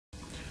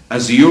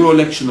As the Euro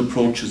election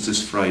approaches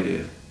this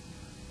Friday,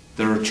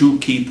 there are two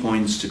key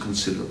points to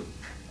consider.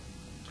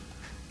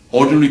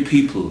 Ordinary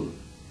people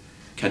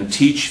can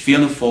teach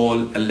Fianna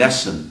Fail a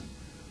lesson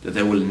that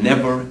they will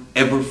never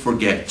ever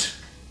forget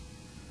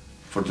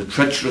for the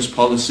treacherous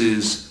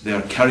policies they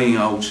are carrying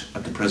out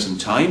at the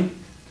present time.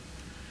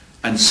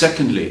 And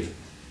secondly,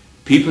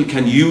 people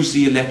can use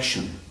the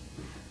election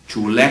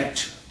to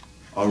elect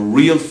a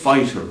real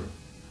fighter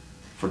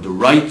for the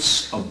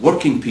rights of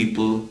working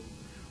people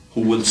who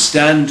will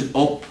stand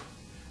up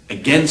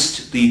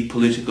against the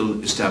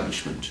political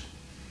establishment.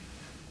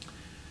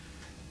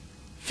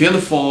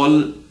 Fianna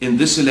Fail in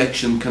this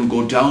election can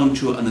go down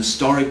to an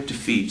historic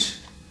defeat,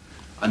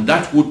 and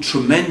that would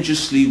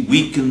tremendously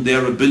weaken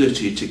their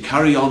ability to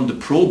carry on the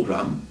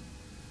programme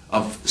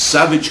of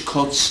savage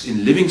cuts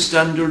in living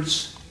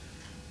standards,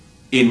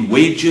 in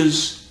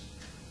wages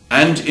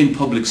and in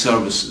public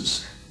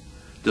services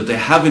that they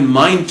have in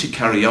mind to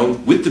carry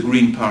out with the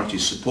Green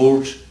Party's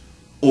support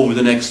over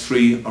the next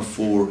 3 or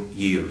 4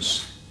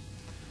 years.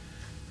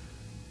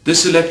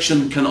 This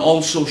election can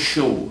also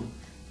show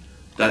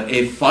that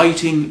a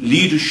fighting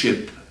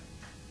leadership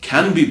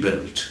can be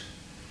built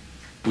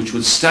which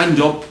will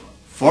stand up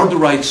for the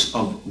rights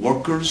of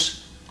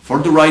workers, for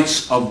the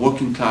rights of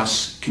working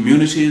class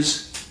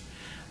communities,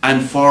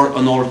 and for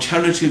an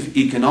alternative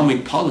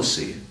economic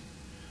policy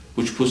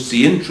which puts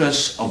the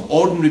interests of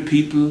ordinary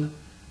people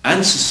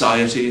and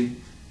society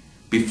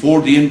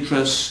before the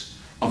interests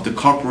of the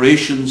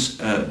corporations,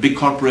 big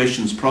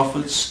corporations'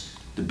 profits,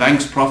 the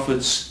banks'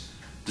 profits,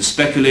 the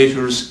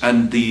speculators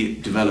and the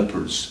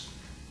developers.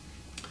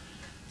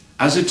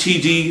 As a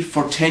TD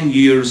for 10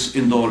 years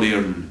in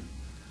Dail,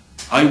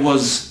 I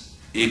was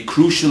a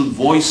crucial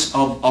voice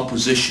of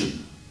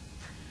opposition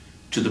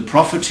to the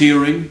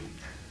profiteering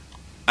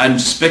and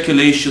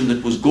speculation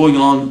that was going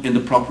on in the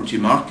property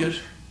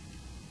market,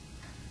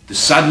 the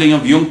saddling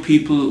of young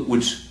people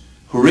with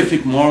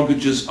horrific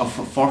mortgages of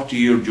a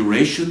 40-year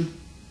duration,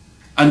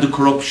 and the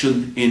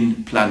corruption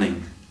in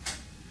planning.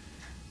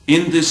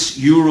 In this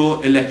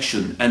Euro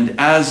election, and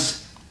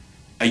as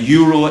a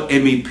Euro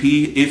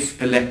MEP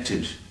if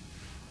elected,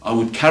 I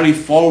would carry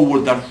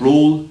forward that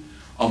role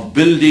of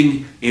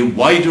building a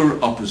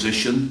wider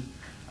opposition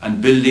and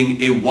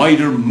building a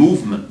wider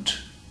movement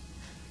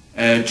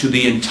to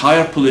the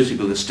entire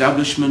political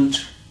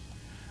establishment,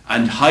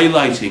 and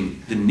highlighting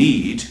the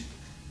need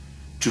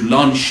to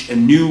launch a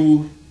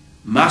new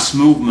mass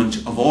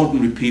movement of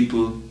ordinary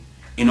people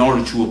in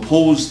order to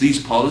oppose these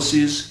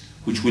policies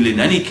which will in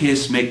any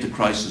case make the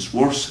crisis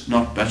worse,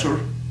 not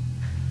better,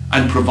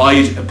 and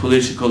provide a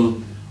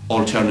political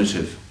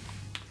alternative.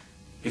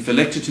 If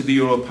elected to the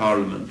Euro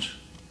Parliament,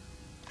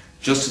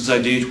 just as I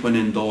did when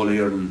in Dail,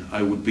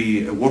 I would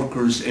be a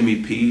workers'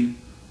 MEP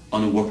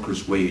on a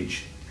workers'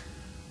 wage,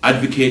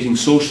 advocating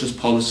socialist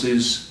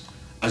policies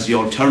as the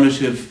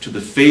alternative to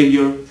the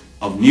failure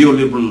of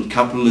neoliberal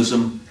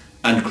capitalism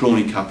and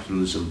crony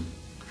capitalism.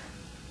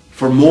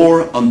 For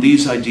more on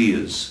these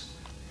ideas,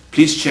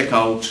 please check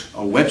out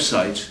our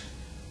website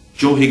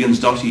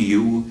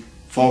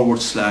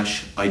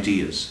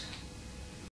joehiggins.eu/ideas.